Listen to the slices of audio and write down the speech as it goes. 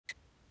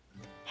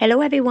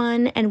Hello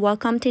everyone and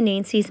welcome to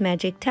Nancy's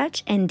Magic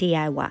Touch and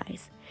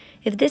DIYs.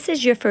 If this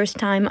is your first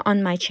time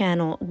on my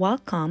channel,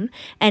 welcome,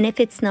 and if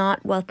it's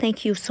not, well,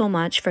 thank you so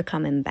much for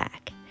coming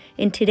back.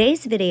 In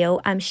today's video,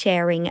 I'm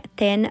sharing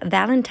 10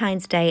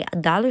 Valentine's Day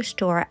dollar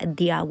store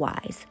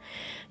DIYs.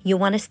 You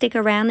want to stick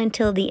around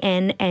until the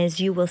end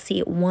as you will see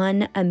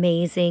one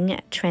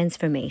amazing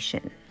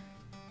transformation.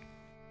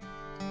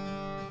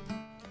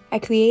 I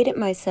created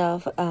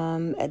myself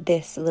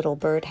this little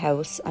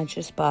birdhouse. I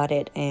just bought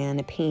it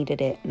and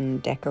painted it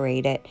and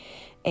decorated it.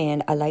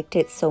 And I liked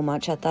it so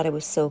much. I thought it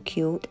was so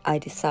cute. I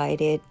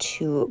decided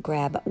to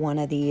grab one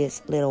of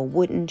these little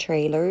wooden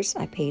trailers.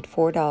 I paid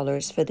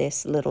 $4 for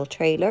this little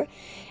trailer.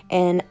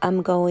 And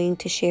I'm going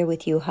to share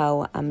with you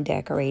how I'm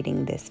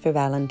decorating this for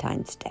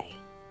Valentine's Day.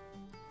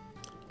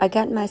 I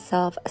got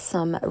myself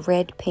some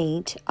red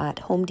paint at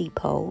Home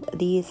Depot.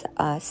 These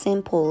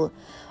simple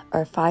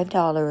are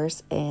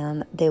 $5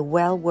 and they're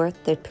well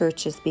worth the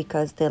purchase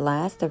because they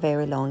last a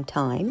very long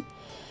time.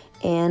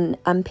 And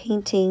I'm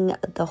painting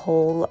the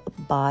whole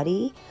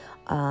body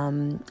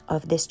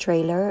of this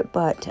trailer,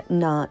 but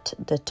not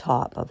the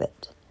top of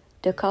it.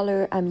 The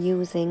color I'm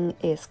using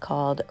is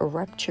called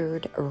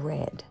Ruptured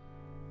Red.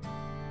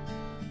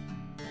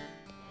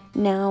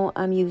 Now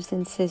I'm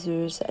using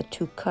scissors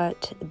to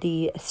cut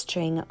the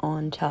string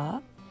on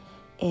top,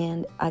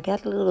 and I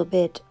got a little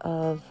bit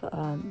of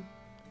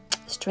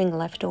string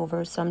left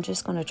over, so I'm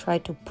just going to try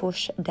to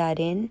push that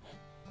in.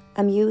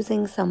 I'm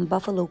using some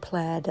buffalo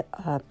plaid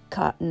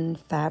cotton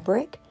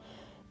fabric,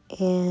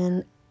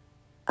 and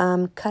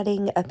I'm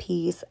cutting a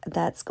piece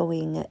that's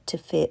going to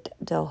fit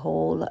the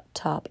whole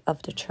top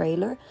of the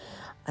trailer.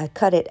 I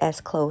cut it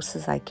as close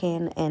as I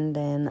can, and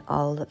then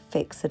I'll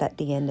fix it at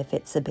the end if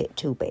it's a bit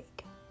too big.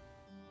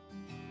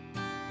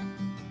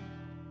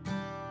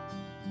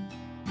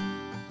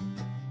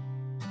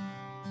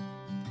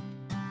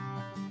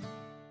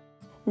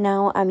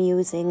 Now I'm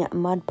using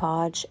Mod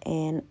Podge,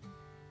 and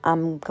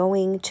I'm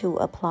going to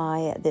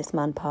apply this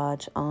Mod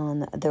Podge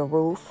on the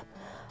roof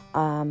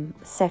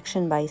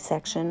section by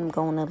section. I'm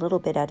going a little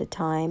bit at a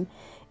time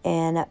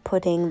and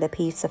putting the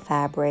piece of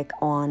fabric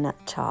on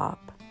top.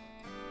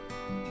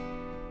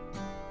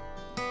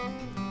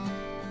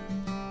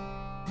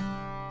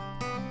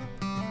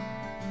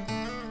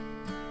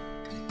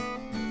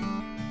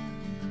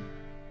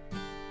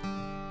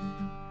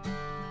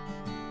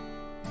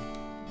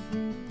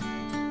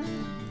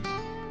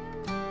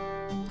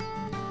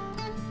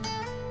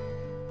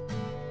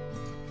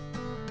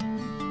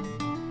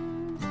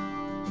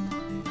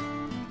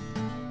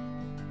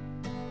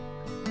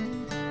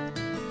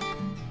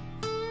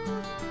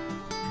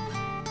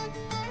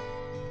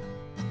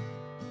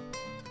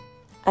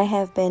 I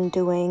have been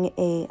doing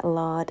a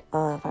lot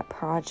of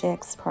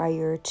projects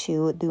prior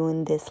to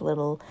doing this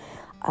little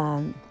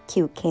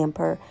cute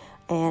camper,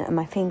 and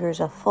my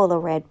fingers are full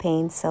of red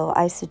paint, so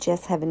I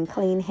suggest having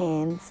clean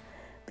hands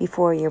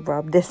before you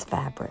rub this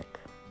fabric.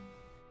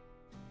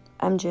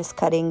 I'm just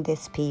cutting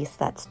this piece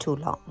that's too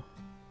long.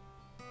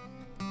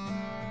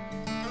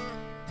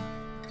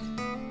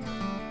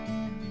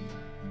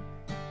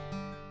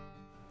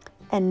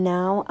 And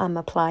now I'm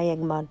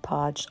applying Mod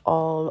Podge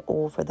all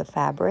over the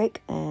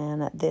fabric,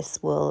 and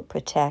this will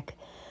protect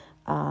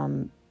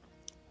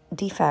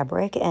the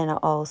fabric and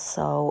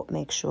also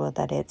make sure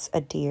that it's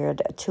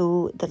adhered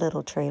to the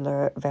little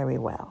trailer very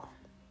well.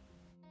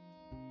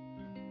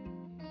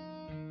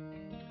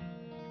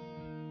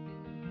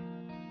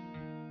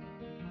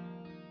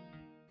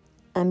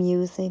 I'm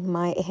using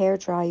my hair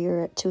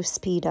dryer to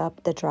speed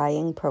up the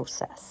drying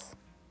process.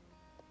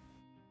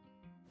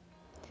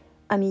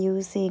 I'm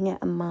using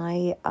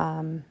my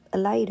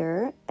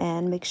lighter,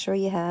 and make sure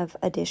you have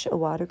a dish of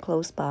water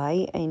close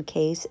by in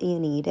case you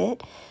need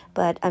it.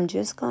 But I'm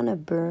just going to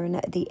burn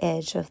the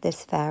edge of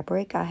this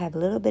fabric. I have a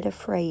little bit of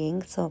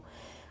fraying, so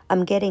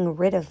I'm getting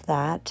rid of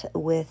that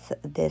with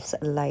this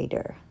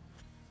lighter.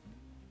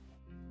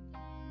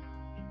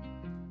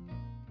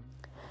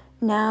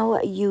 Now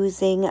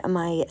using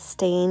my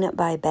stain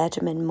by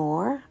Benjamin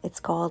Moore, it's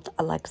called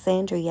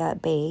Alexandria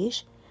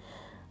Beige.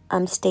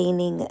 I'm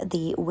staining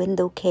the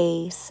window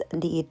case,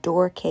 the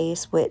door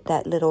case with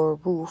that little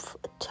roof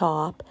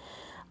top,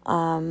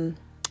 the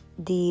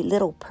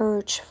little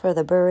perch for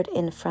the bird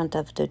in front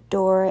of the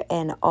door,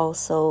 and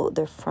also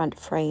the front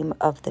frame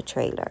of the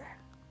trailer.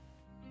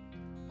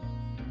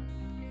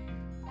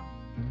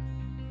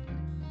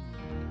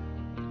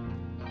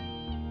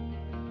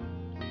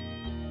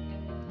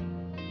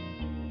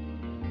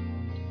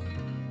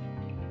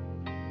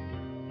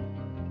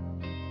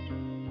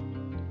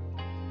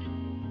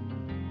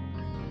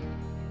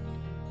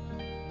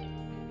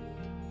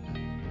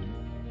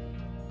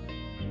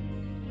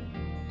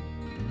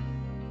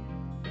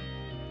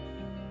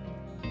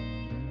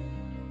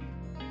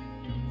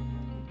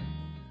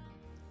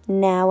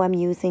 Now I'm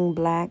using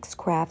black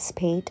Crafts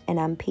paint, and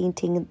I'm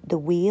painting the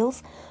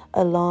wheels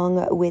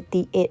along with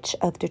the edge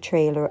of the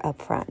trailer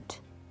up front.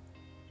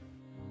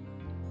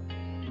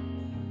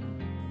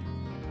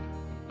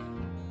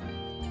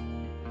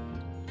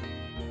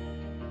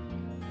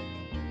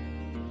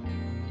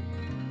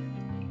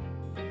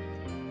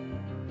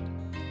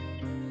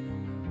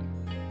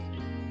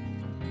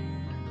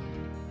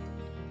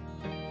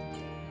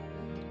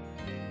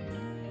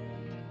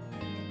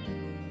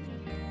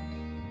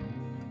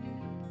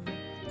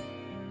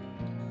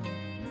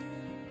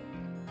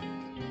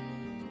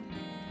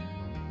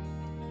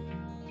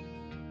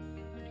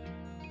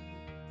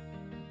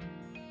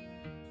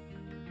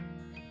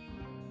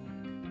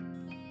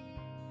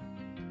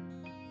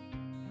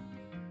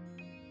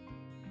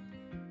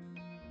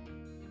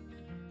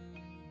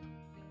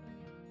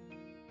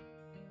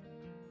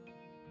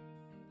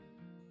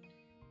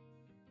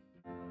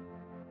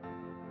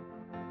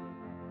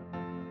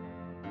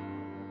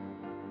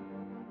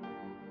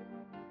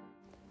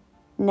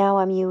 Now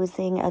I'm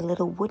using a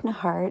little wooden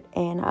heart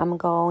and I'm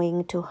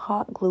going to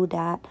hot glue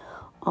that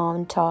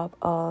on top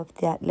of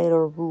that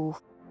little roof.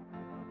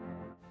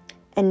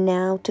 And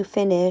now to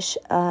finish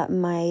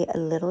my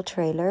little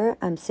trailer,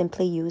 I'm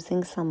simply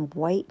using some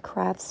white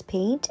crafts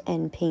paint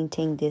and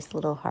painting this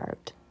little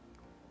heart.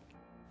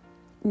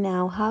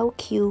 Now how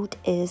cute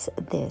is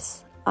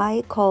this?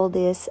 I call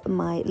this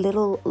my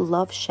little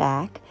love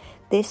shack.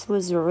 This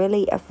was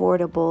really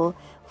affordable,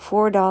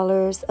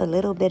 $4, a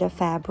little bit of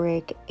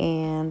fabric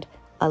and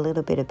a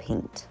little bit of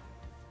paint.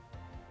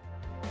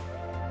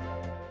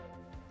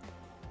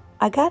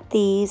 I got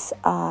these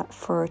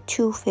for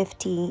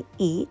 $2.50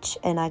 each,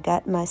 and I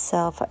got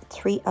myself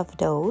 3 of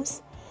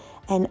those,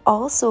 and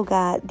also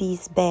got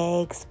these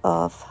bags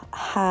of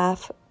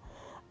half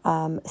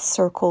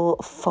circle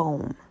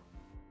foam.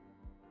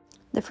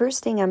 The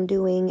first thing I'm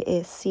doing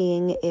is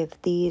seeing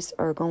if these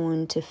are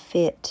going to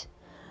fit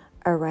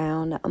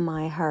around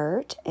my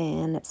heart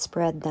and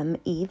spread them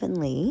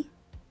evenly.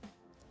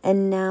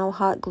 And now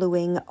hot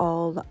gluing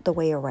all the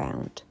way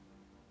around.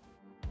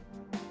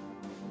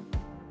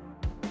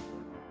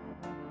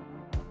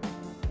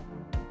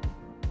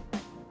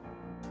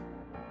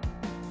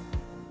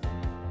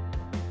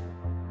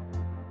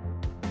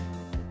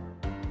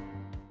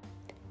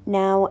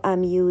 Now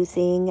I'm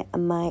using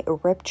my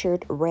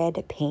ruptured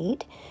red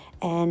paint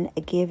and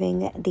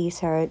giving these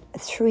hearts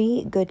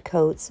 3 good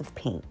coats of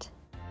paint.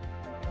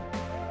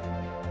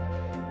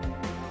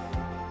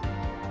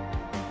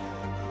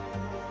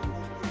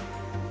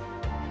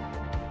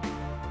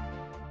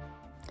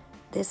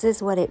 This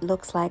is what it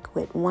looks like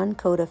with 1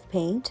 coat of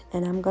paint,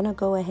 and I'm gonna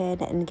go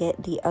ahead and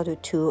get the other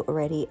 2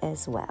 ready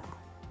as well.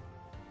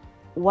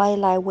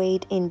 While I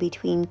wait in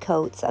between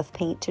coats of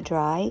paint to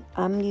dry,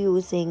 I'm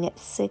using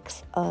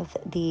 6 of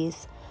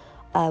these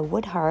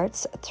wood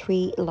hearts,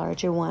 3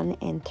 larger ones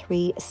and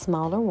 3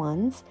 smaller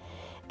ones.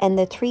 And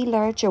the 3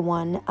 larger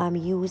one, I'm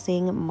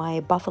using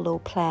my buffalo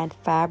plaid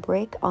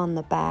fabric on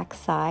the back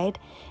side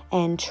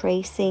and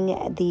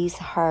tracing these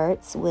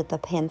hearts with a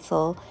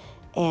pencil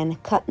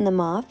and cutting them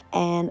off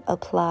and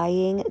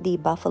applying the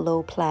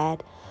buffalo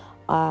plaid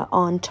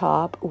on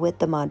top with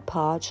the Mod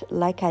Podge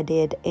like I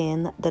did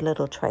in the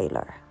little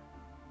trailer.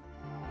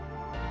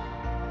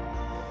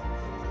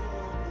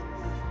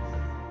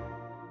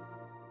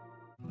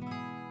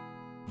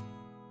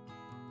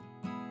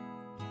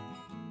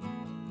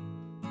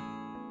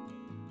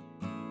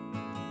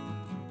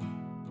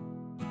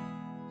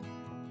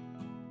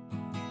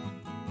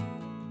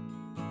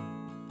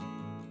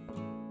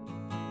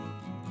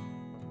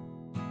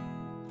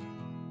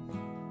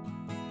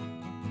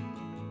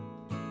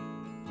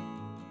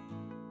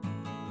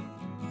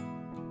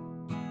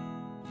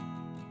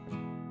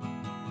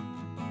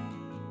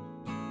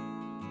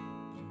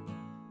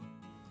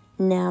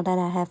 Now that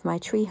I have my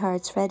 3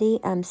 hearts ready,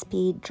 I'm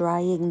speed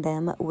drying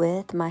them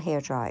with my hair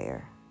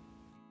dryer.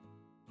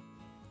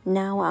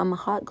 Now I'm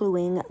hot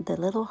gluing the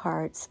little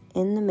hearts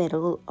in the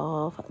middle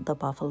of the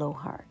buffalo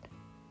heart.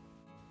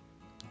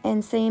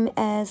 And same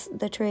as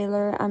the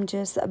trailer, I'm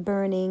just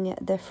burning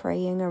the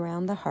fraying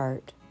around the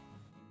heart.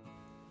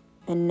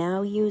 And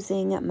now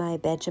using my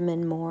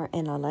Benjamin Moore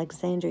and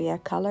Alexandria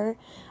color,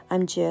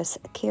 I'm just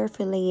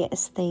carefully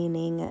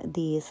staining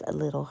these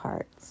little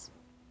hearts.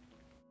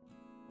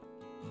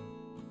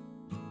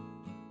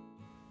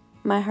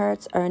 My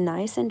hearts are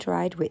nice and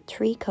dried with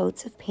 3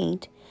 coats of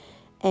paint,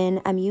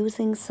 and I'm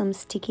using some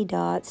sticky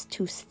dots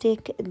to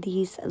stick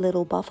these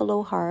little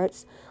buffalo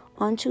hearts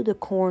onto the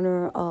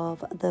corner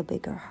of the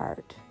bigger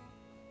heart.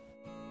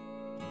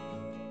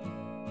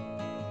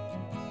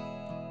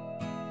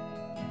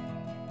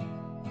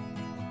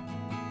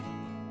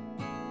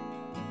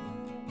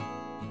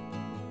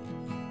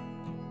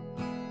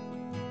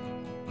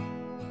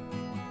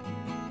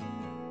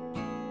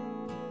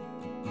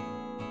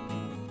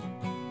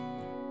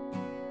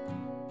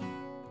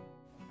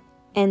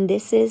 And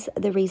this is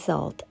the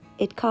result.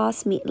 It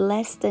cost me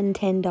less than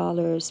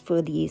 $10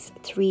 for these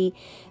 3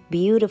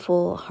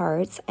 beautiful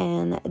hearts,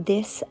 and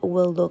this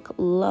will look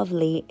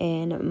lovely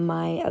in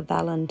my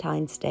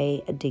Valentine's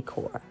Day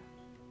decor.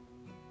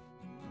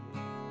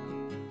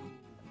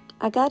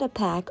 I got a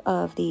pack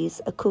of these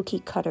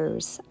cookie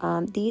cutters.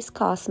 These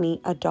cost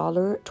me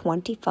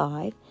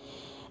 $1.25.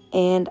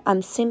 And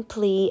I'm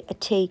simply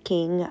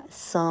taking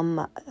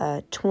some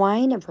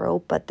twine of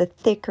rope, but the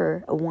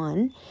thicker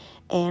one,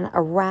 and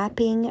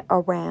wrapping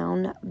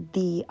around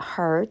the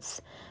hearts,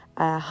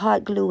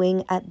 hot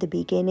gluing at the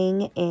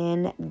beginning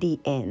and the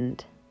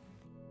end.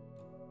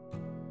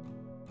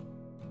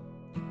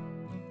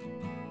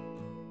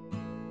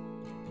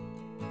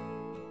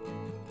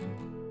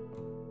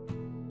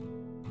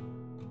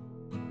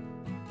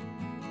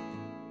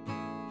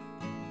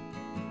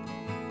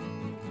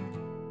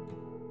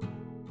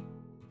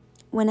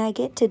 When I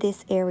get to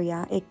this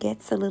area, it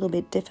gets a little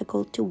bit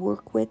difficult to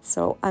work with,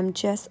 so I'm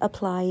just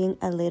applying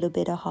a little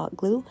bit of hot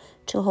glue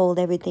to hold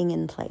everything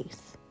in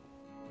place.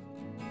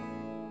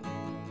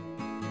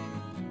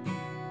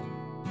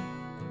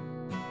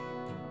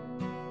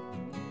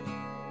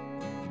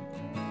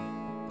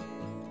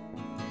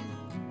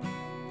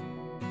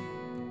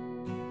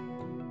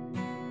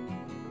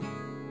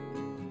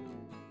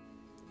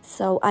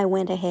 So I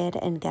went ahead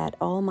and got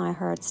all my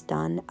hearts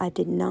done. I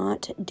did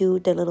not do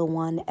the little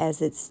one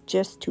as it's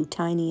just too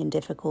tiny and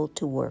difficult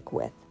to work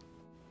with.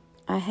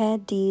 I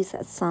had these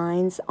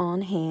signs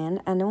on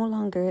hand. I no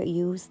longer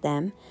use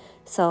them.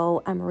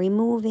 So I'm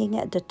removing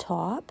the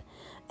top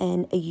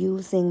and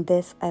using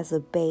this as a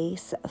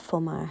base for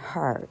my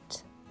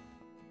heart.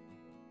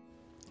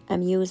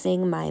 I'm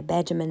using my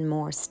Benjamin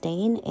Moore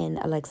stain in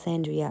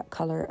Alexandria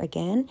color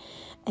again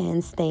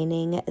and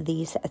staining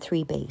these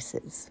 3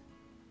 bases.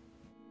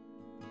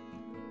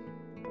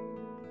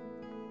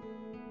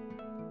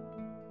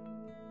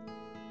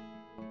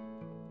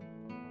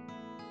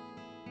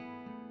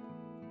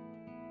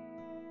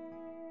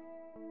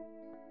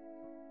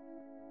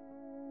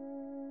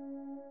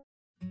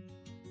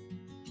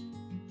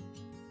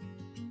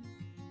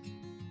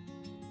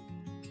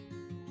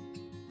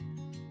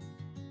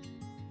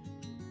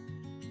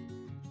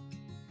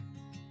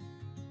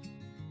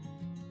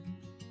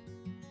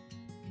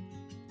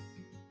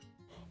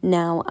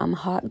 Now I'm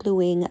hot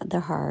gluing the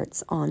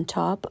hearts on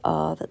top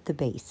of the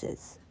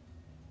bases.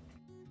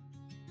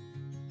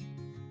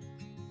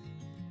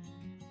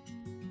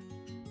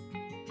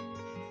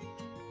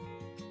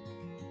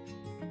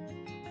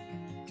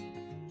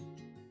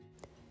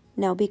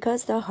 Now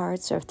because the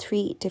hearts are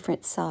 3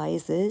 different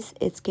sizes,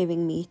 it's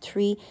giving me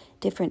 3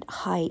 different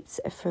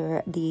heights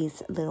for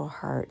these little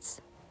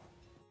hearts.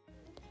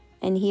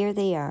 And here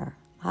they are.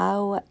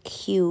 How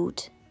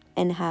cute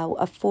and how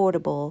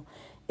affordable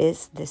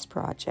is this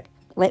project?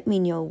 Let me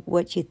know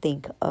what you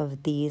think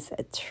of these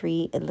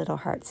 3 little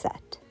heart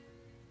set.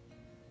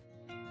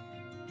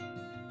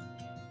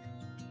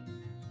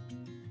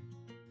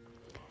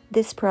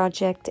 This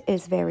project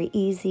is very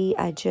easy.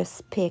 I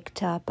just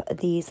picked up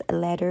these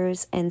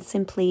letters and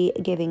simply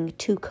giving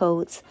 2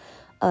 coats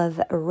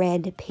of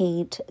red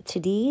paint to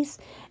these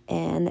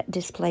and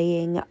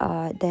displaying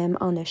them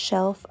on a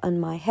shelf on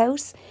my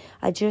house.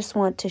 I just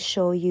want to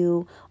show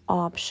you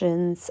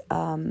options,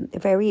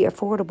 very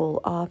affordable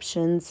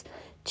options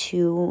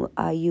to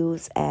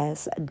use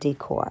as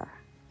decor.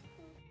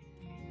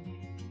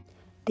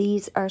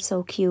 These are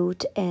so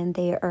cute and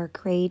they are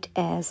great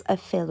as a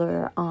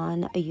filler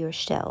on your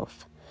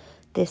shelf.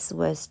 This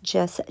was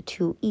just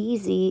too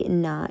easy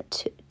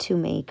not to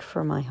make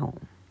for my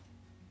home.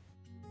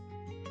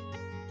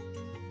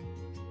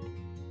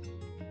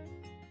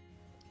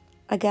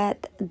 I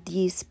got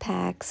these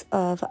packs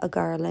of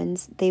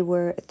garlands. They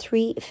were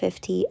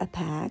 $3.50 a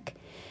pack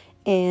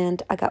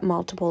and I got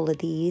multiple of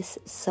these.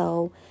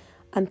 So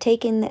I'm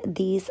taking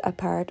these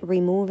apart,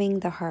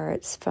 removing the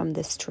hearts from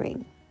the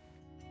string.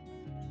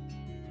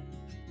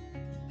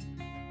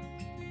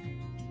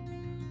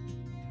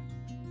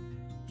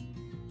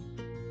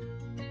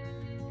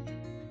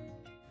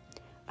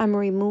 I'm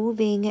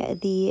removing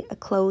the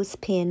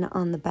clothespin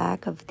on the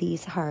back of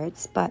these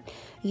hearts, but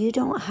you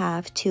don't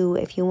have to.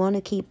 If you want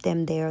to keep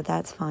them there,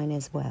 that's fine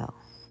as well.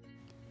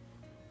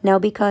 Now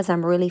because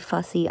I'm really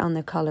fussy on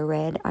the color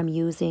red, I'm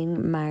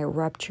using my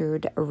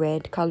ruptured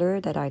red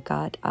color that I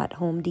got at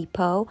Home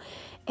Depot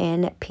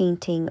and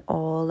painting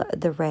all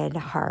the red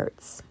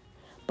hearts.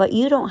 But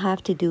you don't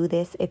have to do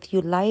this. If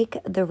you like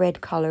the red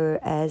color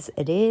as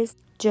it is,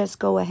 just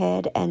go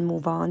ahead and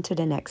move on to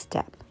the next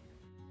step.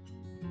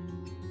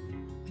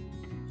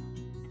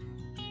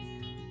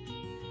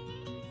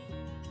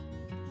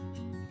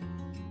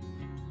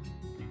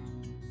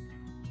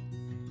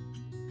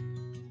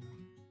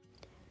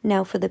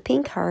 Now for the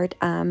pink heart,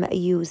 I'm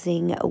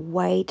using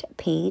white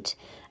paint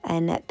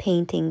and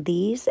painting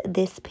these.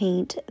 This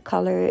paint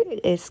color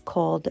is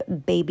called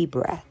Baby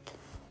Breath.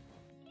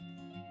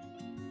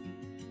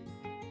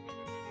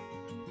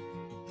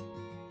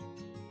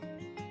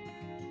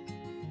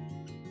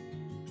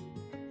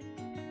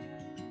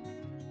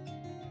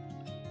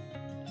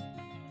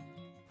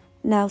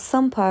 Now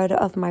some part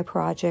of my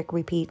project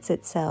repeats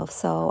itself,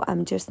 so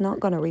I'm just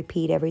not going to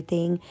repeat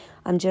everything.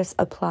 I'm just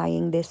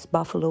applying this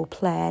buffalo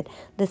plaid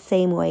the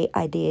same way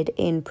I did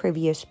in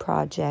previous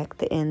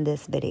project in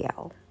this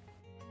video.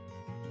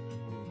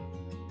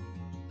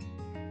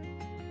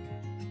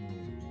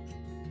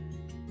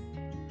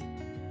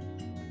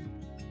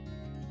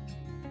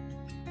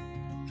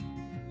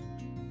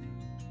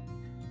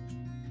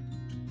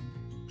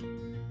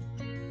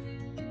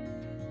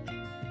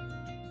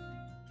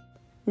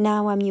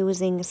 Now I'm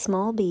using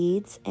small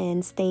beads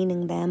and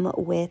staining them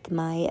with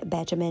my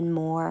Benjamin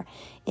Moore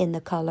in the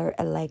color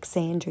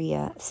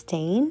Alexandria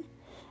stain.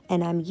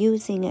 And I'm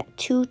using a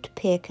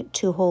toothpick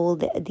to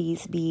hold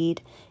these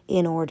beads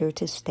in order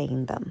to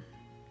stain them.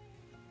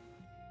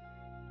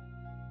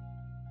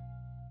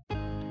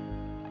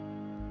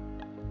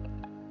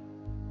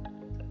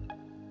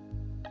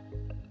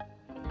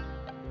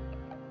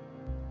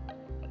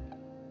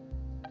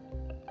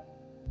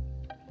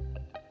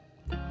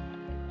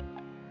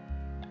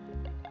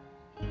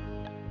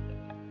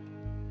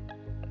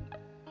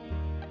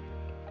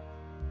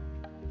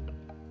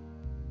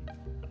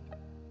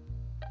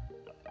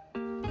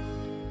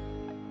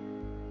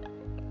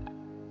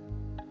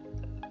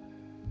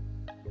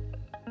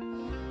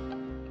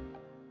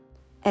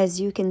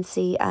 As you can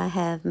see, I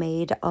have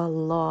made a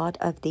lot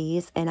of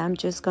these, and I'm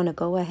just going to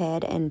go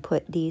ahead and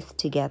put these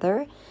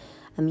together.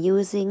 I'm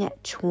using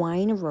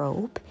twine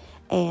rope,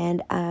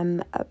 and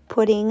I'm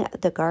putting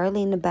the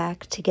garland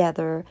back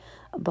together,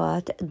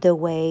 but the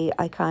way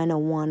I kind of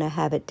want to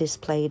have it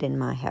displayed in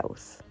my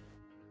house.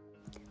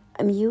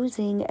 I'm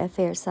using a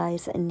fair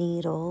size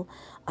needle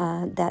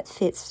that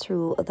fits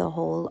through the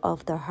hole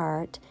of the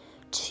heart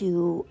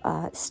to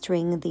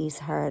string these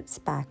hearts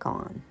back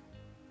on.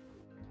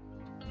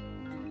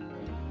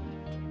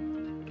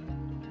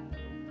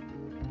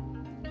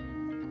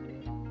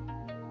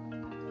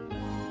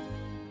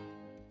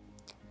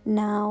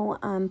 Now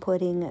I'm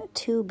putting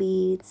 2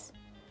 beads,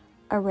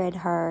 a red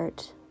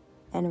heart,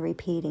 and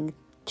repeating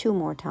 2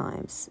 more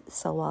times.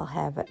 So I'll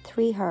have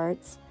 3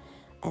 hearts,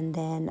 and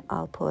then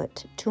I'll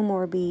put 2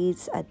 more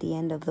beads at the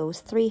end of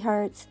those 3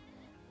 hearts,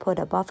 put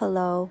a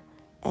buffalo,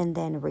 and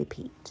then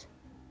repeat.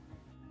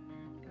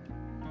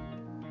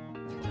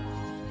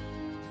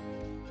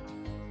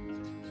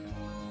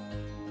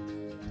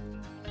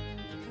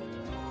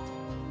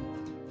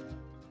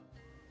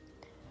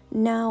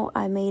 Now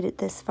I made it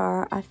this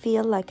far, I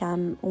feel like I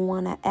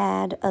want to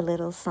add a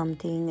little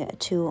something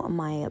to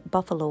my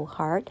buffalo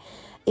heart.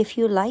 If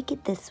you like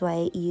it this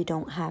way, you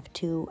don't have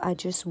to. I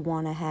just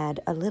want to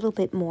add a little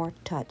bit more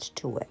touch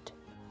to it.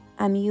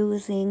 I'm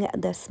using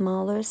the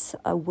smallest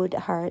wood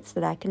hearts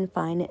that I can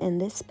find in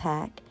this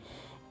pack,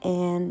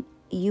 and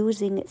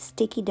using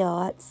sticky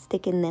dots,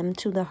 sticking them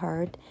to the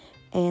heart,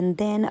 and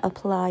then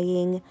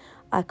applying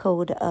a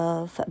coat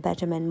of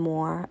Benjamin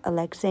Moore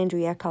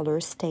Alexandria color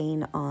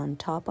stain on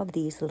top of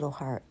these little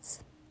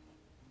hearts.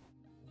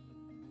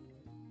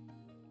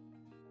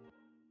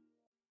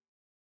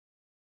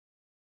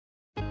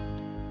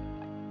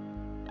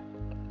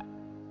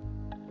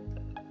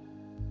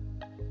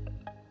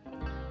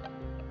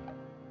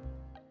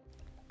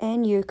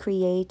 And you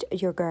create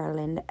your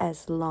garland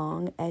as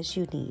long as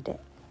you need it.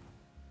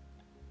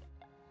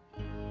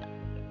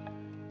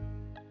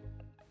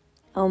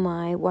 Oh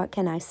my, what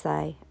can I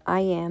say?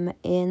 I am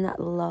in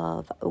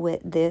love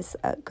with this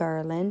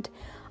garland.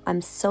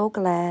 I'm so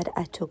glad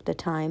I took the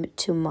time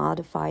to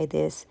modify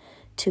this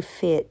to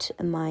fit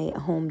my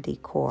home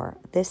decor.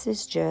 This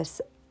is just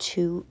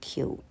too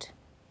cute.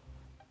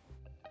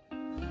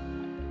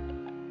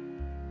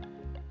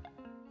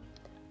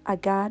 I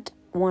got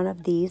one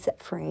of these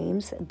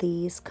frames.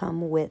 These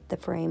come with the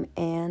frame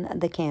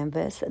and the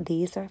canvas.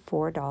 These are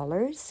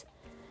 $4.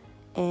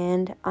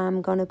 And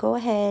I'm going to go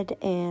ahead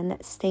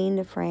and stain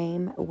the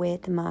frame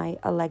with my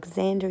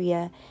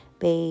Alexandria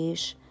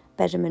beige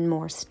Benjamin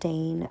Moore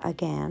stain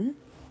again.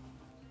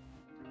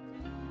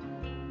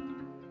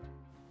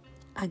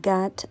 I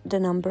got the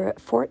number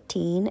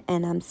 14,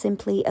 and I'm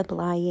simply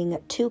applying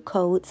 2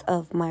 coats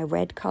of my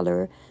red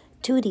color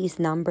to these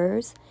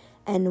numbers.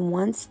 And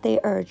once they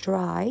are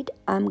dried,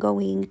 I'm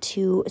going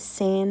to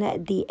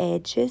sand the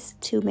edges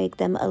to make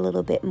them a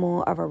little bit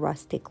more of a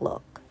rustic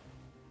look.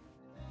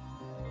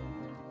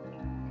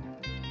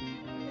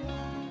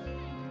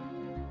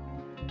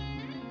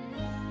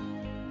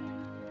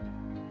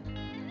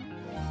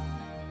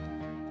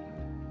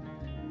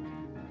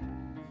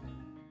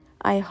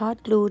 I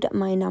hot glued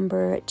my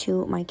number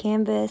to my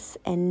canvas,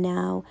 and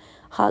now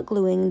hot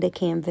gluing the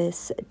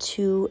canvas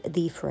to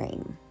the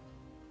frame.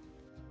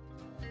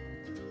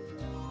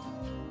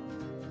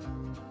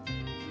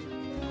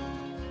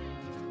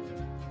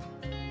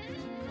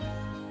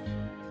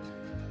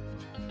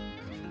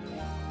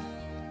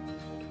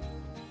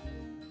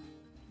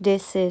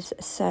 This is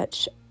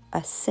such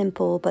a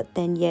simple but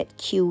then yet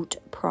cute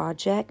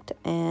project,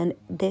 and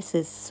this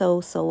is so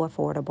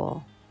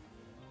affordable.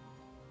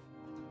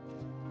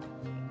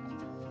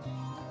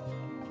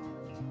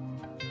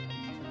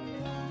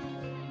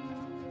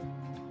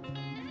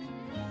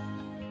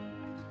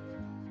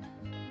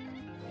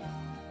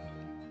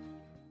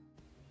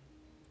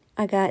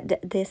 I got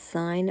this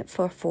sign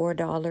for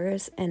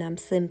 $4, and I'm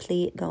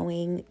simply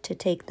going to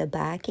take the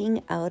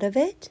backing out of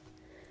it.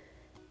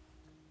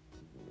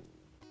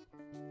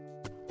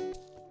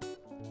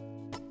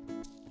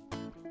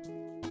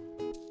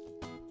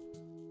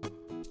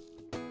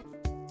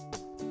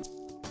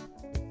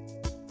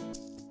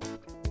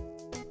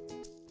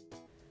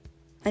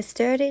 I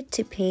started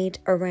to paint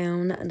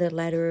around the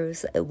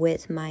letters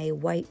with my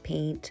white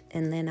paint,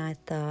 and then I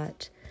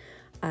thought,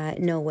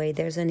 no way,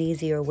 there's an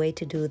easier way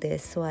to do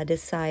this. So I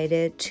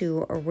decided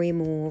to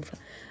remove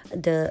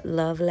the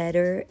love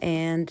letter,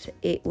 and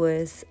it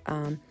was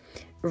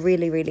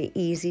really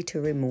easy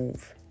to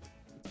remove.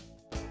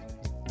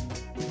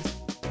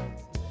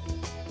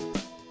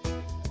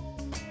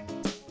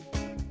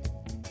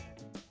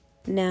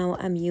 Now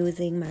I'm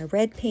using my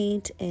red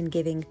paint and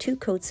giving 2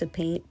 coats of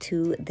paint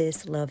to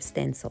this love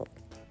stencil.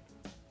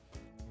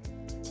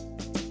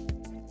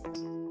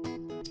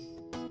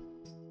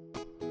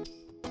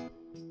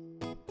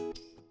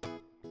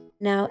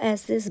 Now,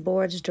 as this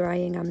board's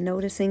drying, I'm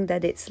noticing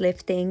that it's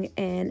lifting,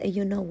 and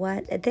you know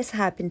what? This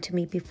happened to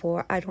me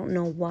before. I don't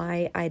know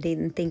why I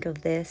didn't think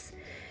of this.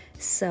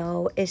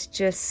 So it's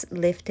just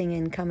lifting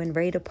and coming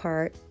right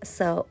apart.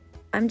 So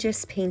I'm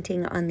just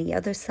painting on the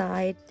other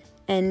side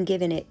and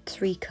giving it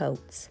 3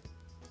 coats.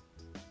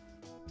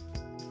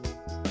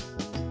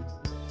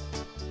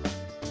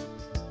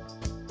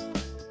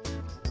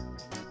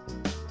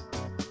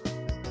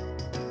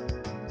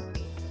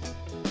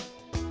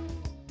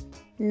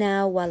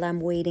 Now, while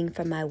I'm waiting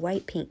for my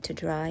white paint to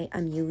dry,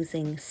 I'm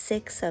using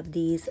 6 of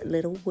these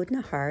little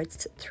wooden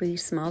hearts, 3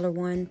 smaller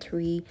ones,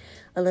 3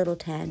 a little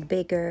tad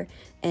bigger,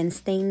 and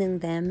staining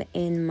them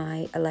in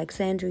my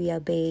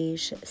Alexandria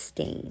beige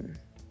stain.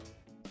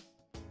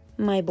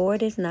 My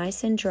board is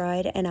nice and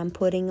dried, and I'm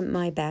putting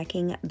my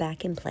backing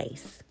back in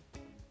place.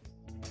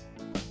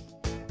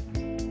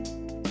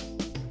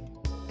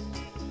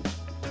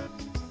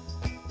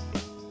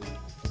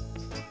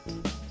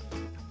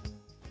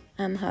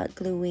 I'm hot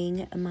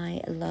gluing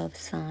my love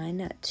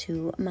sign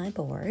to my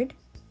board.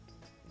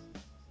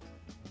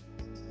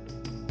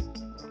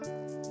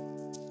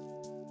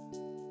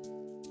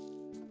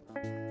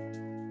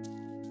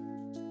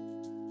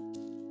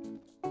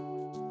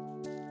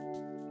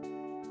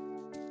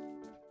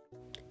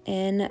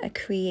 And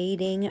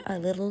creating a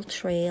little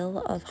trail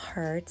of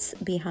hearts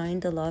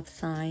behind the love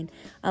sign.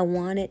 I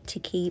wanted to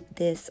keep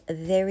this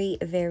very,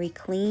 very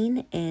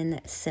clean and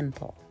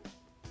simple.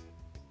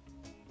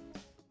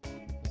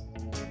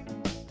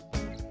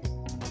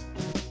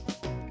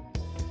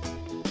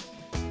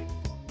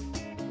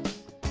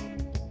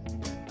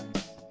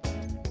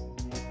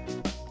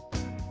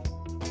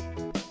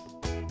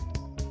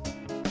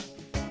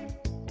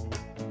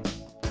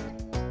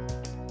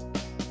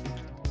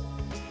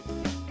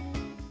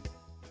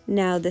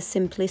 Now, the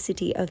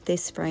simplicity of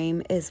this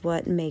frame is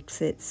what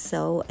makes it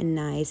so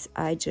nice.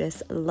 I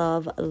just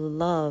love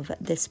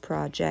this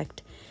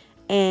project,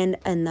 and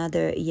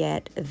another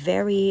yet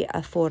very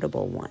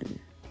affordable one.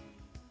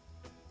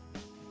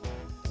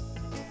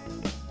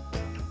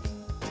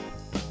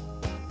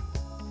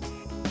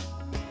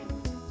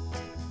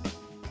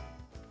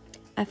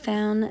 I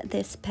found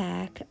this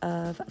pack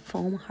of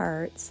foam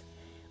hearts,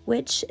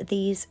 which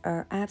these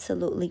are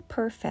absolutely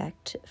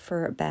perfect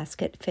for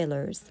basket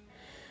fillers.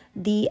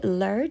 The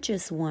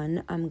largest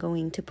one I'm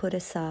going to put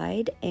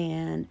aside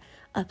and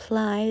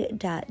apply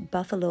that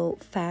buffalo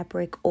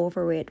fabric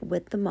over it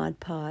with the Mod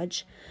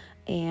Podge,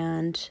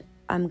 and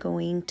I'm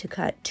going to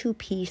cut 2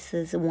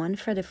 pieces, one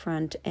for the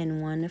front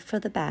and one for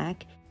the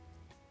back,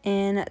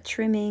 and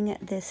trimming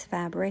this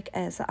fabric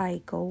as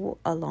I go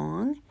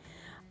along.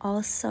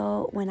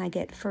 Also, when I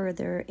get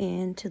further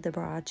into the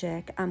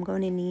project, I'm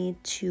going to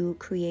need to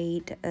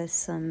create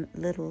some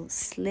little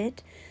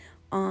slit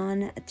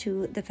on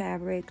to the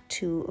fabric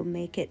to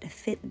make it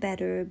fit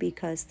better,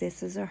 because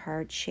this is a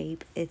heart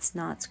shape, it's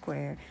not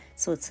square,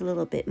 so it's a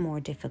little bit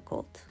more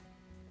difficult.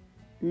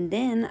 And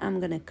then I'm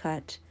going to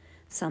cut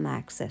some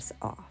excess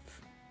off.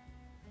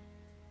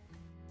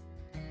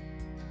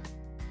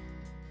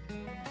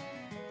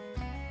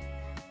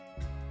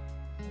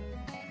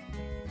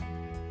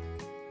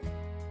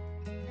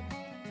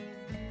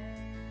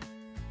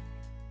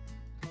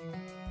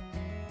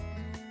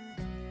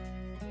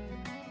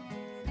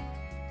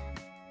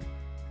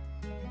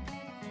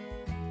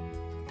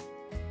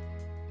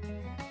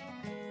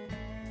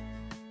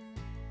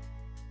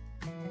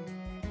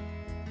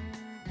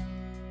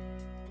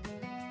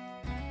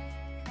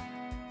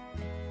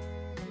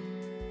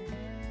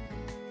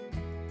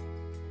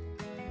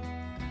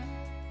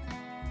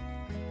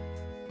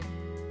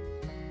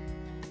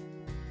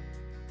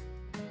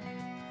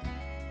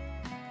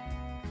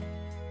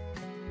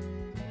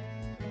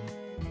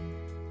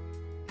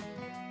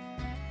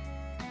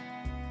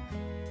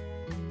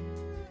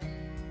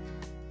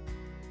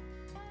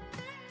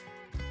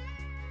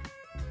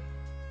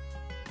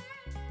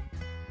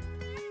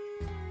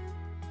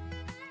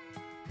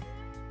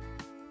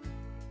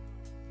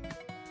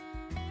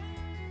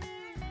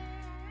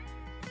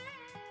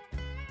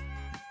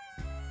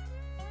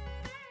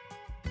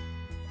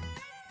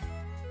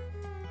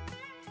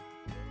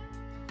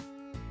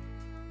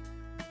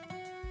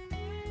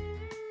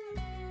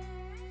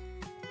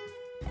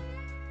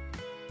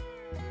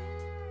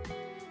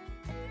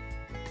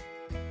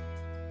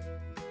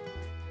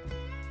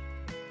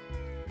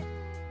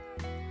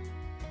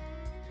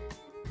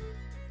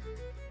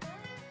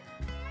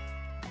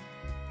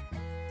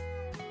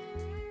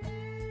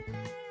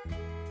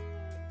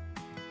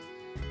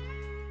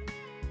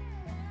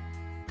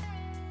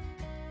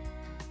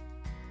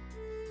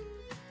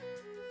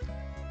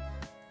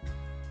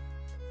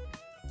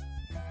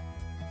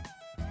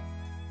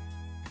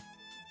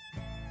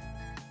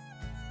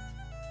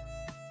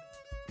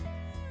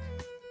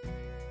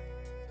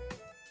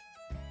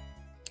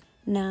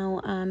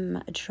 Now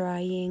I'm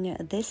drying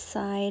this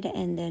side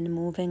and then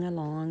moving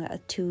along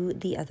to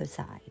the other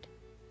side.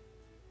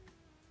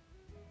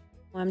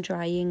 I'm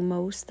drying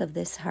most of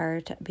this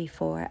heart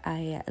before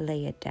I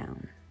lay it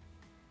down.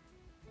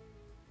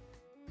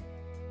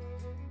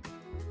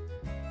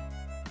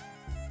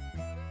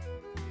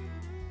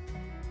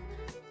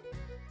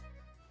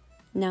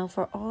 Now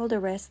for all the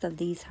rest of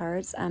these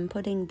hearts, I'm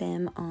putting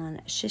them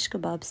on shish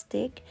kebab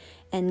stick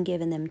and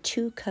giving them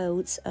 2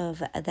 coats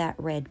of that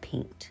red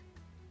paint.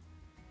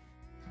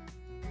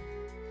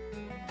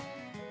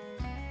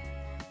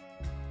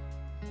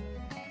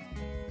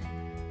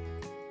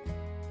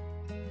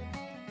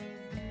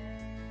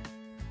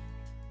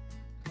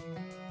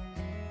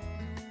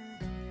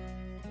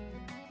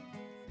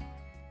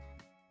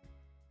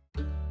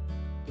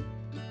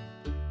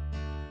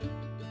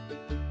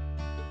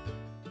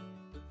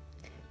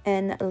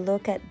 And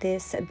look at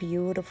this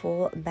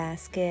beautiful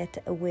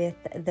basket with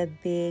the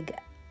big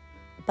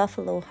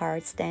buffalo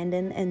heart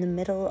standing in the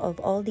middle of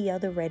all the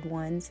other red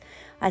ones.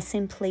 I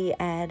simply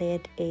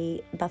added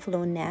a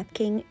buffalo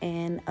napkin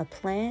and a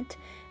plant,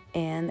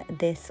 and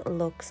this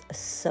looks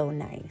so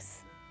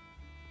nice.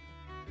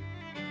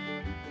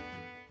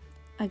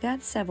 I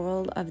got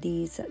several of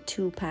these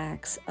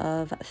 2-packs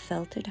of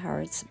felted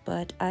hearts,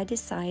 but I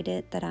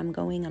decided that I'm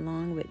going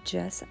along with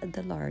just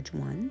the large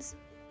ones.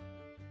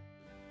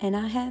 And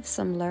I have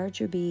some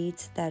larger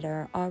beads that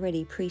are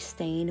already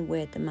pre-stained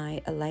with my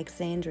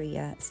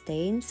Alexandria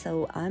stain,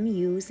 so I'm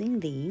using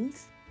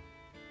these.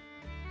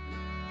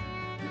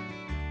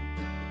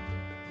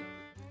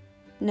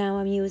 Now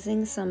I'm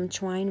using some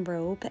twine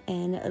rope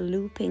and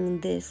looping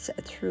this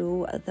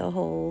through the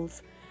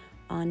holes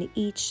on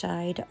each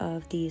side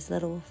of these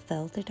little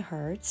felted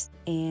hearts,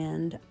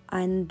 and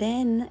I'm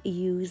then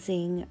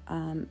using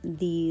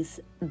these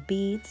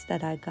beads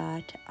that I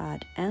got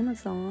at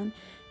Amazon,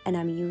 and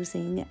I'm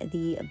using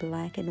the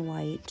black and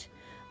white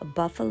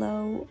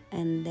buffalo,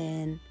 and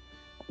then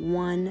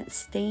one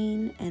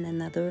stain and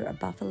another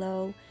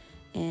buffalo,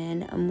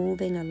 and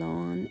moving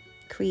along,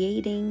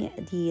 creating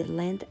the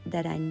length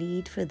that I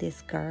need for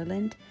this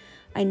garland.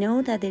 I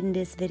know that in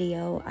this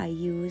video I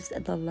used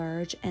the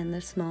large and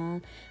the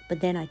small, but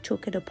then I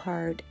took it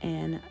apart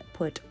and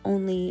put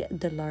only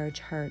the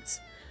large hearts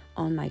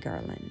on my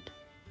garland.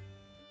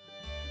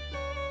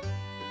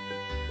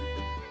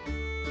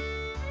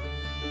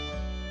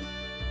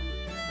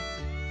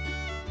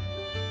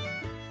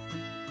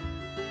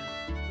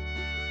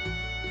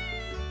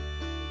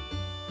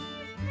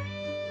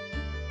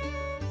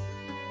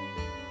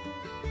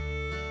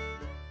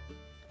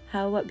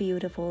 How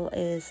beautiful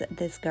is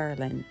this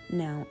garland?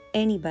 Now,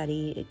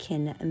 anybody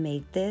can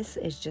make this.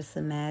 It's just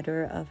a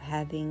matter of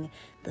having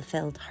the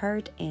felt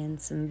heart and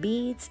some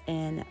beads,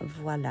 and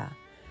voila.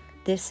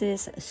 This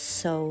is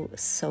so,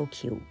 so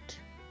cute.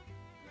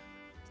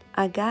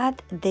 I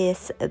got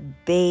this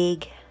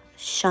big,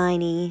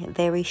 shiny,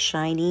 very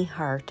shiny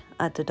heart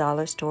at the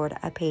dollar store.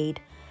 I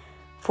paid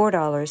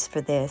 $4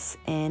 for this,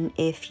 and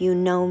if you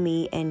know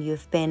me and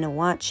you've been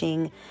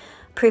watching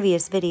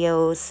previous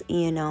videos,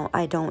 you know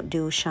I don't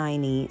do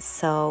shiny,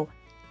 so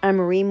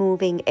I'm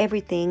removing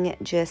everything,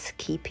 just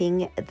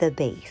keeping the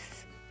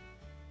base.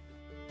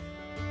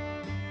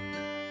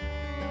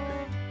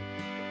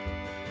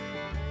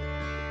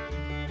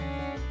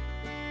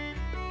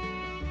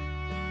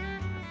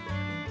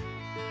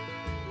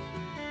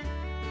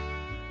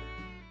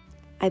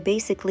 I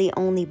basically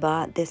only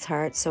bought this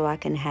heart so I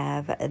can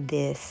have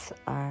this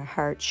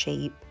heart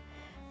shape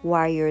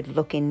wired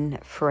looking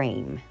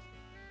frame.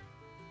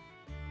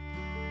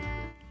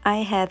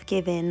 I have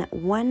given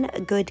one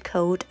good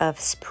coat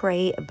of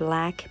spray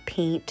black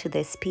paint to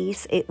this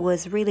piece. It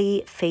was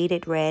really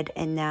faded red,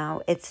 and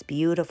now it's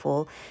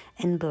beautiful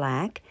and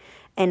black.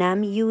 And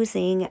I'm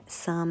using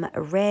some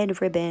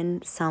red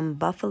ribbon, some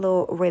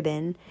buffalo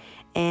ribbon,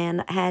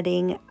 and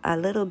adding a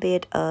little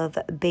bit of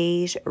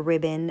beige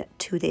ribbon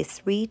to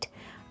this wreath.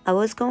 I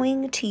was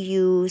going to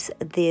use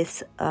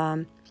this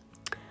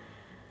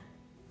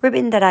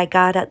ribbon that I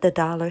got at the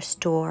dollar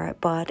store,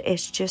 but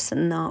it's just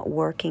not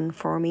working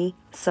for me,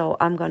 so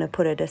I'm gonna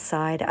put it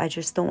aside. I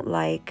just don't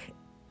like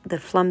the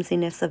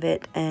flimsiness of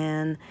it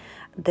and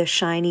the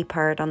shiny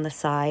part on the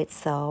side,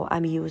 so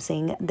I'm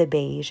using the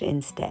beige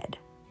instead.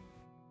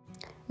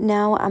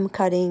 Now I'm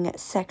cutting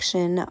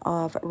section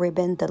of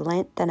ribbon the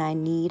length that I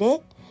need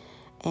it,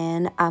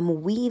 and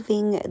I'm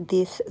weaving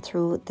this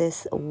through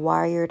this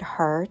wired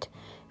heart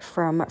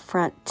from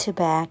front to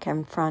back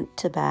and front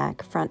to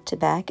back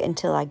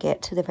until I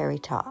get to the very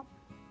top.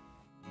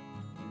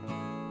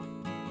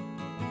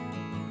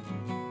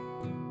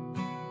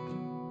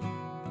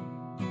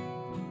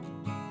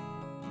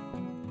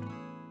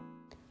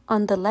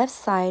 On the left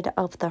side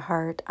of the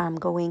heart, I'm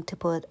going to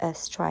put a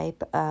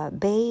stripe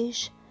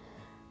beige,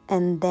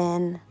 and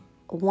then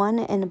one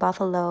in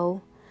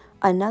buffalo,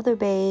 another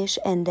beige,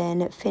 and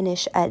then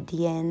finish at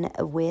the end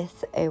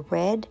with a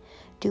red,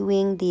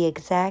 doing the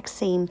exact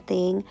same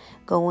thing,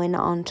 going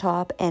on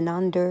top and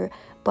under,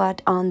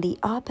 but on the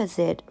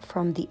opposite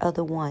from the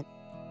other one.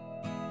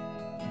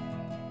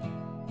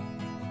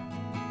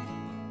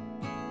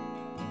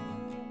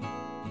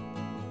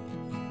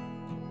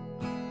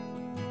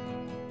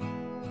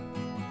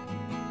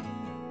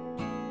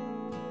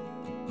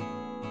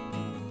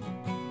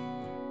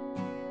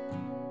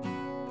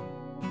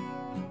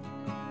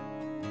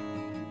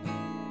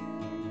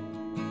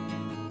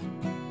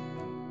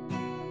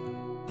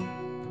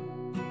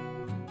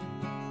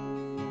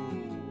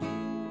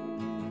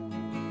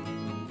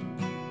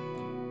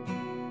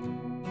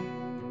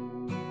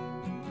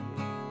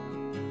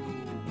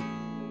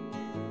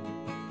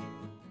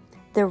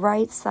 The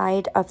right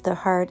side of the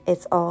heart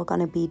is all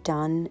going to be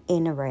done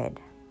in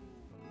red.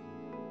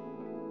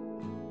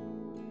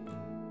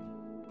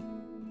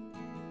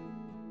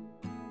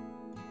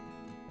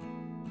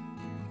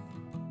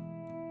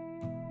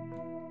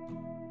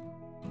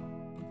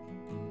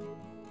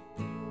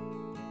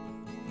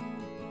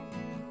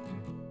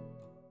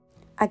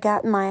 I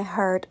got my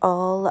heart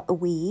all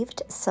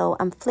weaved, so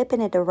I'm flipping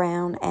it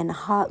around and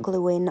hot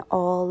gluing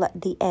all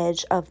the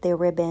edge of the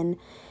ribbon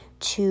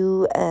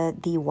to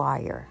the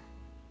wire.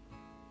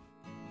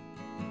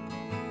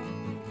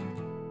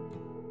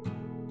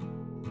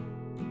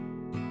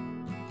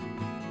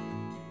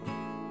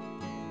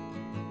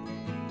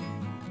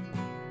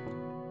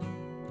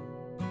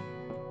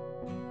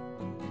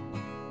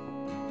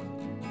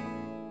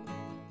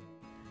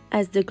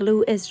 As the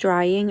glue is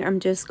drying, I'm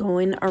just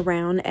going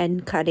around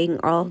and cutting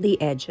all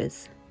the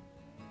edges.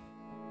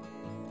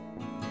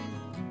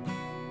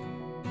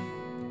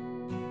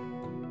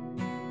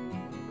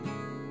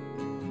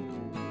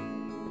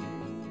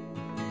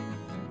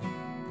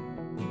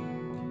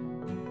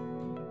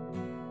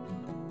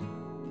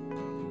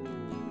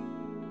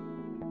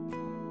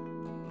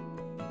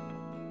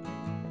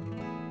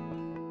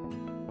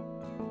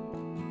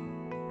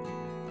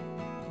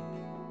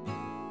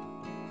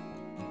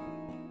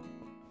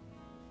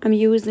 I'm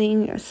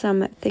using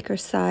some thicker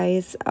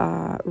size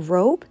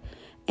rope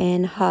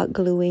and hot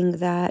gluing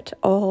that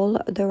all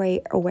the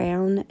way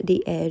around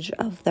the edge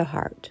of the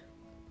heart.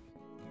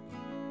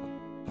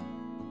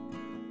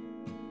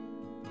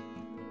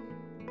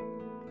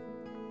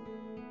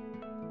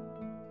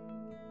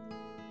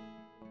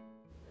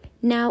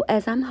 Now,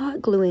 as I'm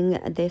hot gluing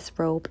this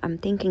rope, I'm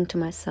thinking to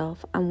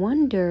myself, I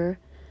wonder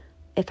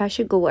if I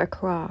should go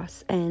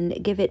across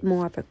and give it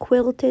more of a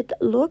quilted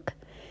look.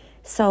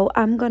 So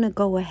I'm going to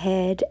go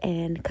ahead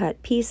and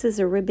cut pieces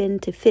of ribbon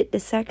to fit the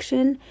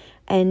section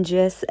and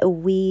just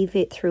weave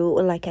it through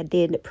like I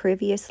did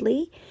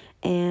previously.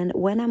 And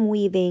when I'm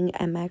weaving,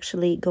 I'm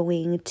actually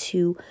going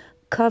to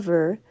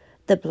cover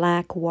the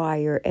black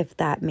wire, if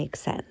that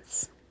makes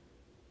sense.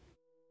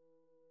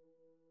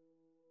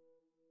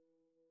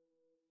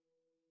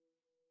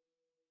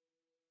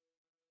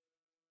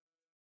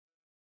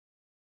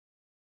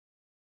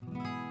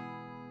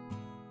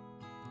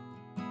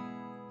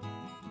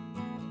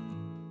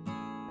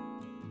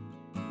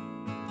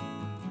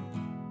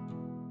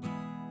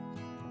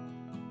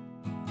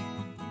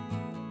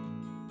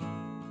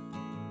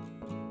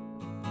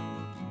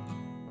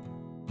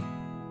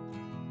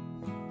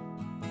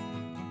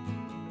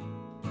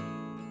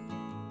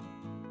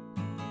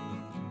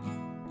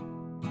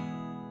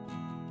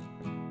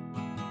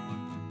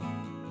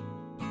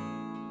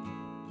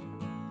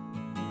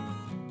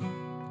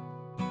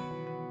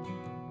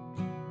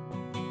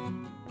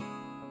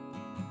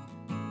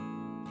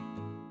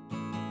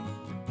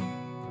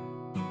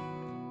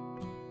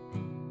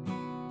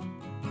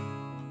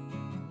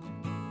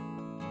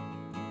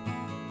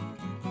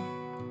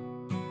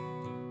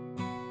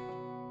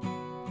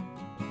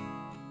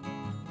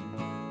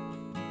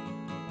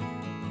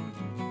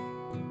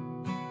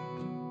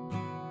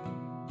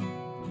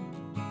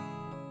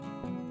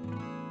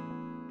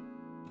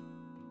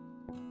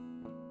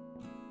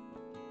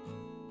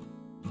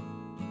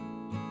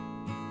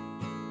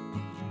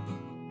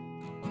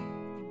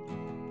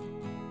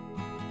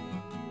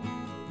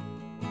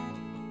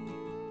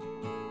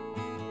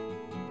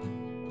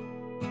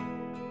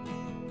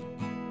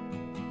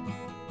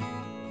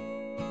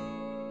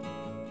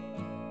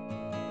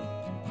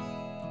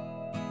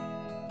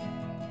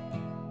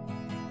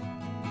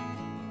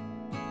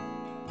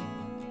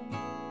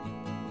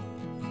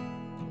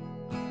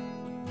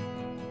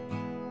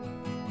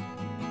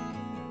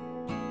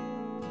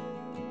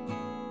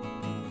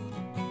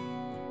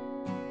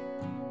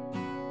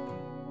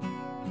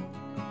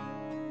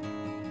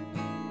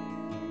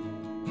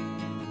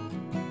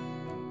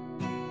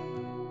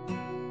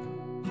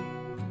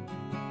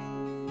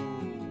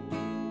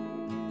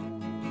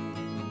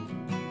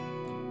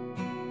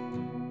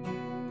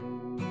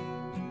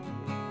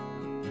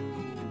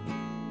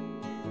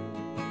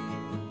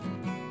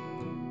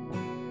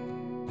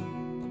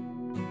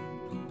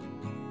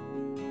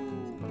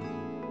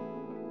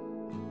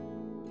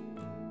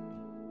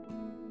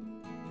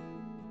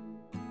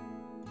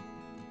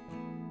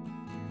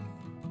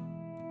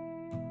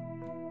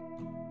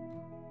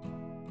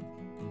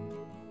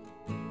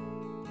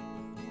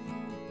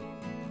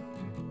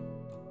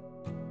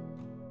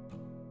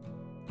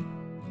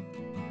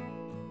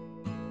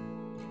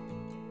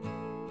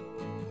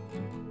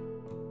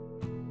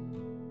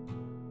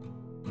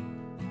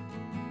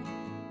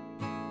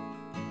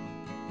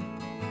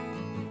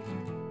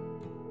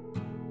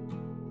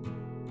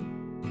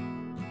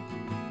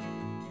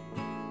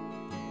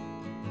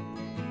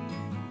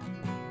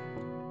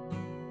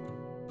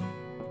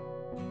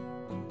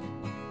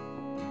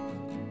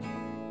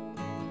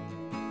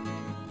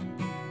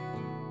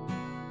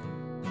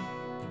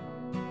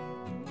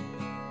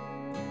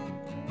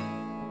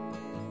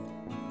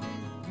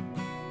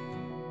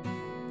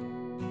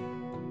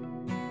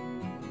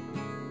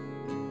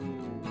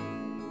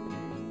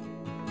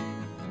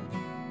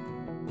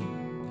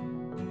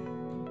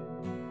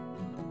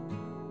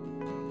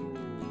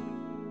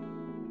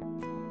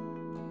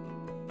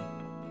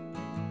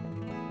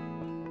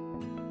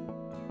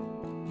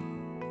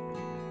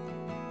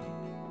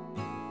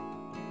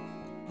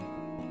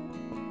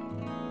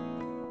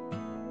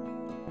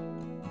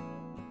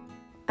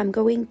 I'm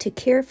going to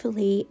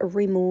carefully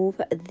remove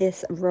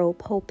this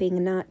rope,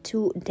 hoping not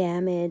to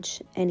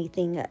damage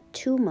anything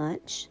too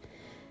much,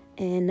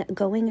 and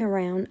going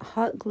around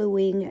hot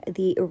gluing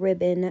the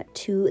ribbon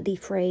to the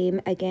frame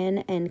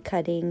again and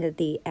cutting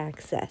the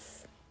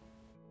excess.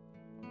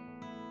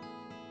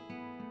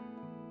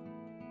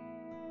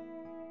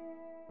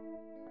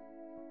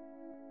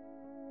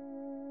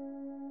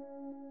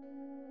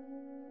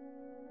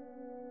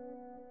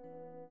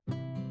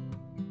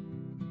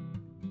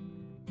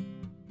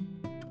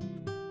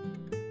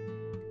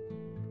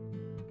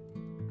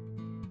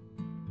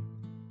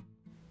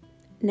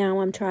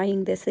 Now I'm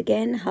trying this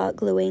again, hot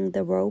gluing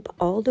the rope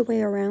all the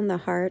way around the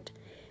heart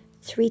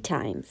 3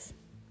 times.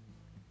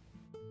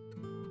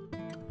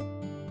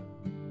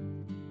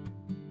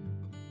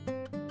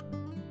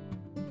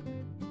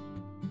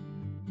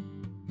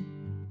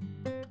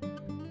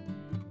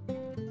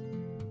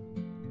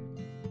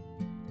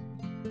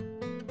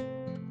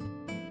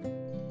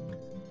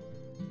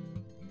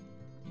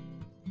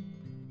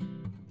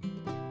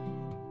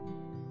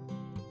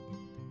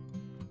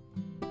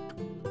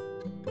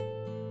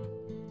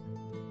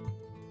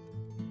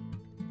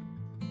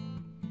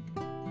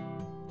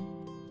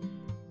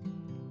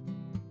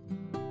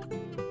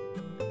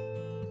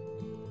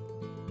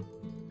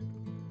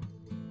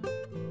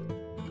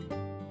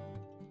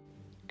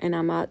 And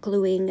I'm hot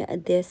gluing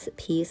this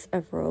piece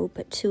of rope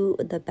to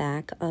the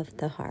back of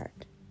the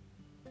heart.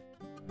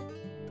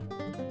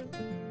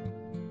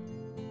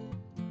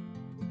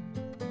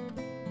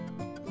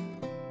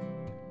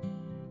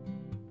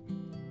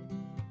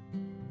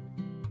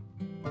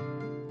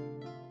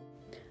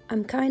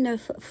 I'm kind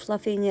of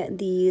fluffing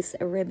these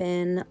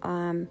ribbon,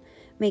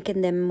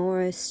 making them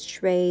more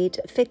straight,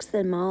 fix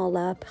them all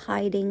up,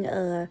 hiding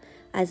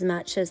as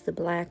much as the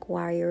black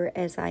wire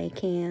as I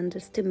can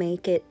just to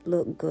make it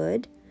look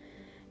good.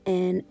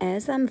 And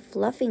as I'm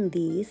fluffing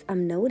these,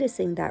 I'm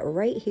noticing that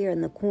right here in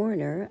the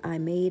corner, I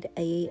made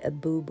a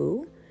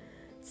boo-boo.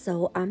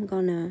 So I'm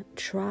gonna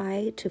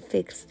try to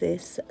fix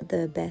this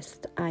the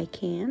best I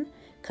can,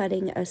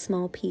 cutting a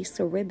small piece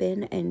of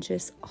ribbon and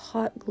just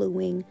hot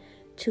gluing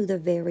to the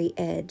very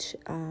edge,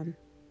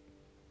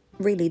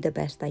 really the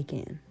best I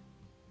can.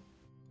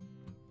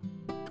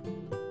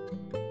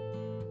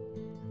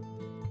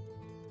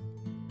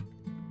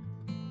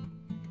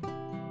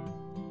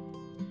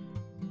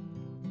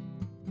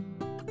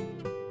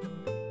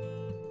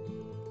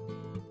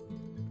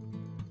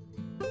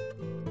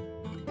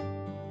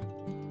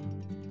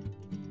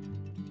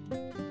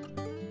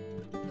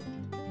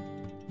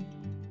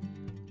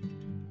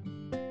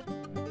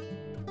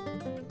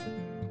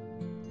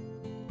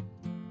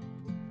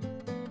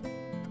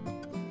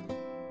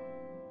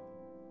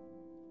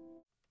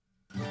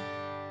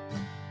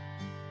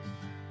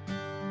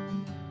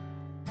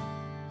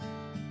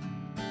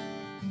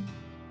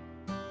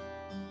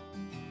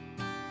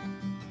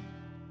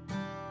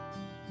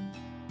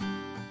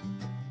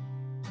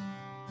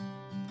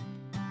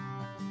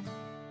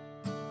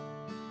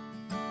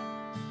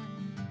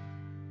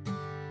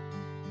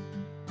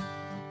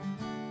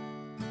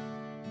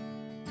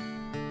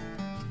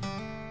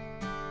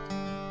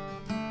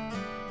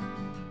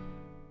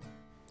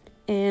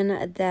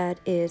 And that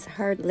is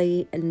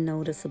hardly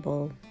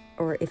noticeable,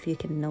 or if you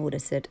can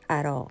notice it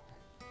at all.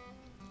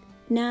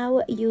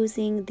 Now,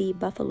 using the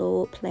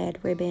buffalo plaid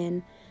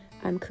ribbon,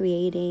 I'm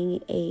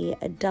creating a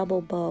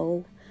double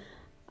bow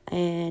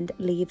and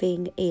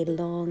leaving a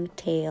long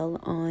tail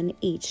on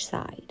each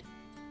side.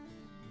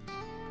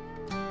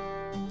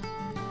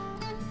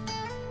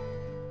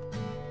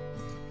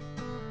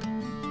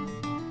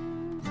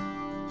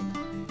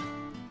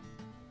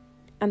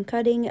 I'm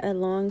cutting a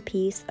long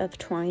piece of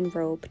twine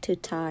rope to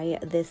tie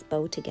this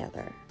bow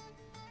together.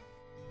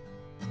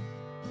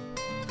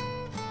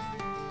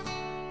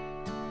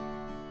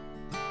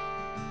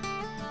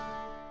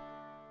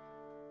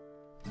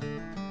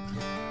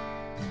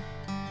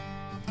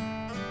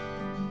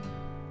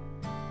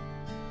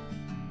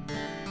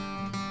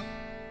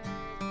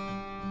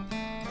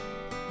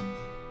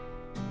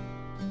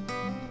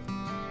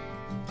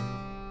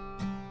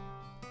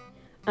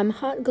 I'm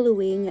hot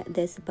gluing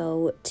this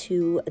bow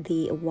to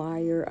the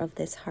wire of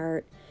this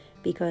heart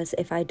because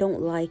if I don't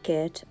like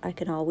it, I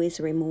can always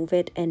remove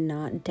it and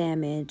not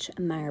damage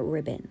my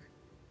ribbon.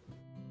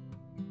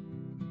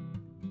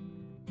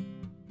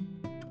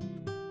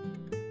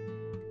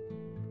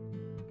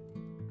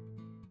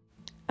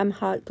 I'm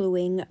hot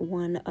gluing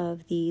one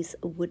of these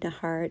wooden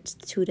hearts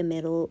to the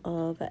middle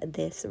of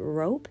this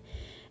rope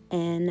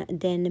and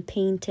then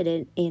painted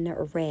it in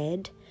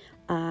red.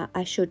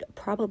 I should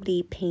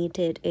probably paint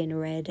it in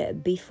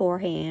red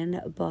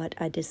beforehand, but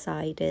I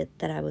decided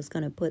that I was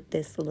going to put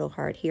this little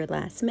heart here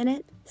last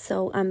minute,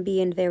 so I'm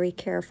being very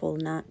careful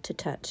not to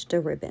touch the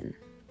ribbon.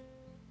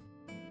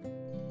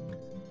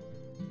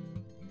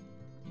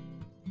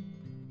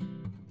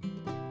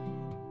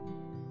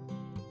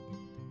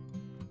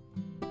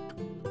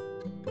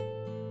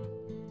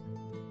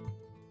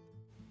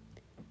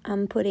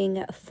 I'm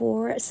putting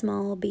 4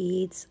 small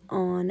beads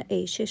on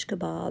a shish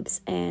kebabs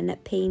and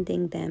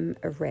painting them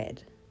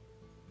red.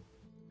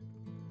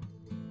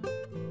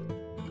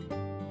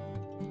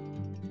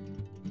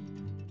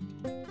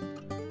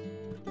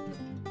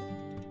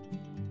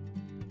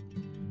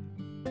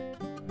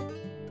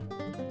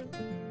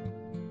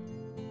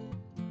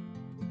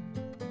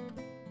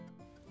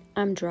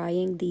 I'm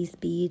drying these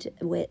beads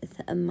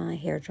with my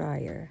hair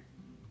dryer.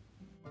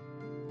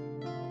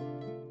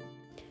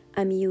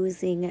 I'm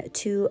using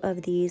 2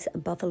 of these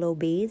buffalo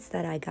beads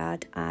that I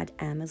got at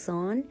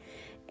Amazon,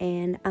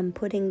 and I'm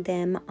putting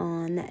them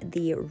on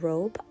the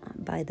rope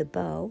by the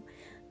bow.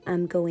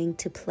 I'm going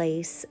to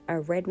place a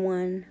red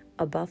one,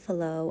 a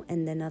buffalo,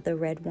 and another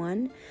red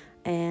one,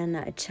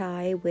 and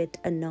tie with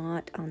a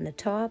knot on the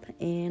top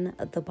and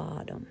the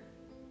bottom.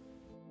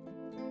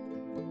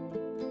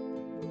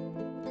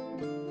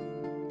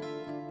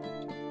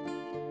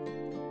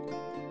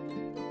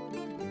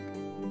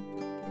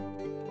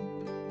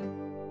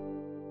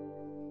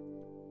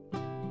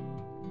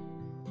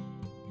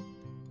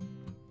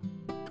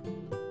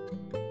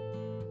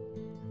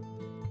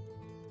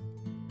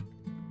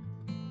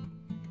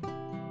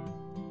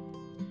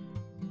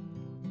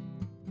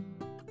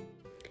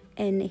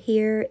 And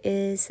here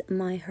is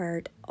my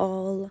heart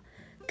all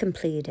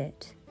completed.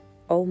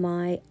 Oh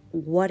my,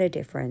 what a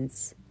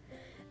difference.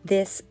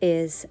 This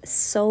is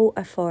so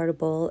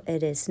affordable.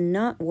 It is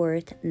not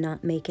worth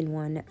not making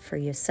one for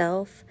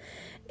yourself.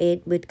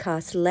 It would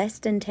cost less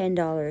than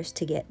 $10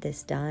 to get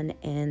this done,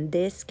 and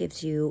this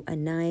gives you a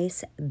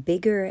nice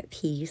bigger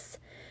piece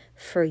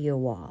for your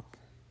wall.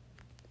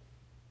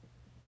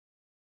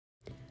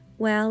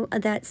 Well,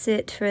 that's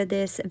it for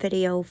this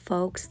video,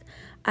 folks.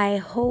 I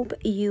hope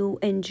you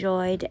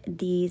enjoyed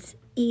these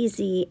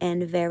easy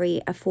and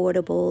very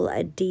affordable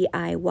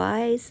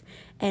DIYs,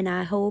 and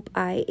I hope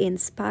I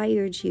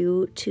inspired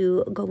you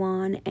to go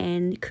on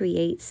and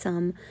create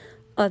some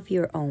of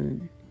your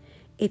own.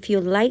 If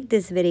you like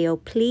this video,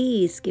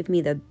 please give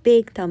me the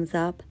big thumbs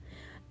up,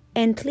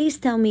 and please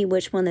tell me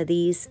which one of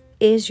these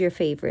is your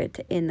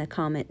favorite in the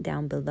comment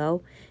down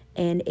below.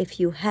 And if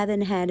you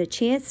haven't had a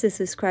chance to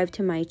subscribe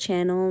to my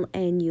channel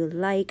and you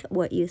like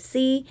what you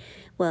see,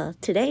 well,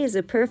 today is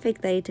a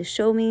perfect day to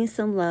show me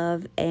some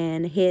love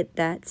and hit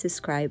that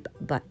subscribe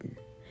button.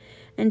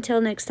 Until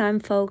next time,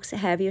 folks,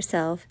 have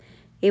yourself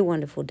a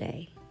wonderful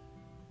day.